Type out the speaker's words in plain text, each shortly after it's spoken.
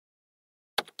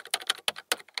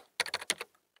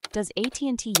Does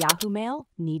AT&T Yahoo Mail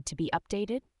need to be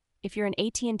updated? If you're an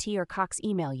AT&T or Cox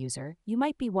email user, you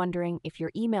might be wondering if your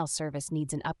email service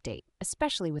needs an update,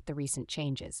 especially with the recent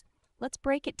changes. Let's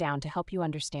break it down to help you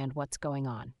understand what's going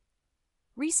on.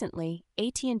 Recently,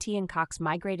 AT&T and Cox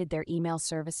migrated their email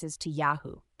services to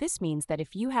Yahoo. This means that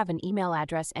if you have an email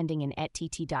address ending in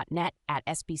 @att.net, at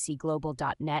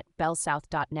sbcglobal.net,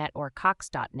 bellsouth.net, or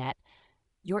cox.net,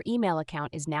 your email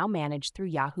account is now managed through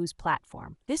Yahoo's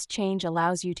platform. This change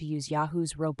allows you to use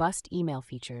Yahoo's robust email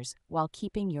features while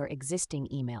keeping your existing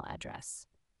email address.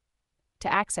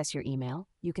 To access your email,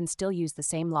 you can still use the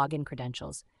same login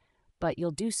credentials, but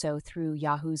you'll do so through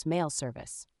Yahoo's mail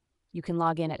service. You can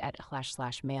log in at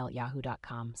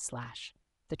 //mail.yahoo.com/.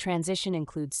 The transition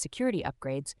includes security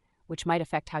upgrades, which might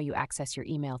affect how you access your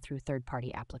email through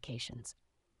third-party applications.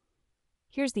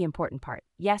 Here's the important part.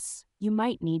 Yes, you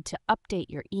might need to update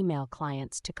your email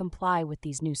clients to comply with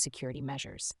these new security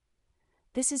measures.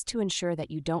 This is to ensure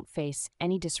that you don't face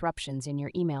any disruptions in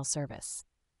your email service.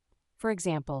 For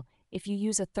example, if you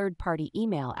use a third-party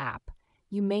email app,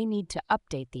 you may need to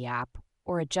update the app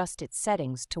or adjust its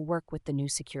settings to work with the new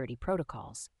security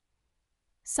protocols.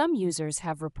 Some users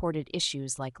have reported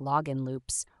issues like login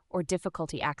loops or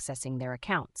difficulty accessing their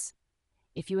accounts.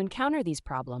 If you encounter these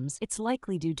problems, it's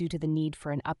likely due to the need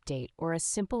for an update or a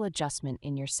simple adjustment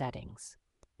in your settings.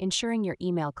 Ensuring your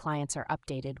email clients are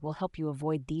updated will help you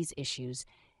avoid these issues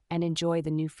and enjoy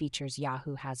the new features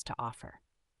Yahoo has to offer.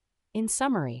 In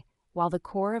summary, while the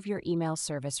core of your email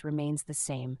service remains the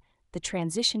same, the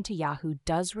transition to Yahoo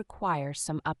does require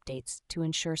some updates to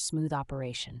ensure smooth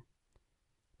operation.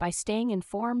 By staying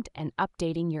informed and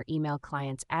updating your email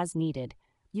clients as needed,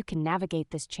 you can navigate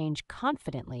this change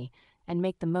confidently and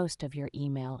make the most of your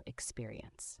email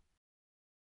experience.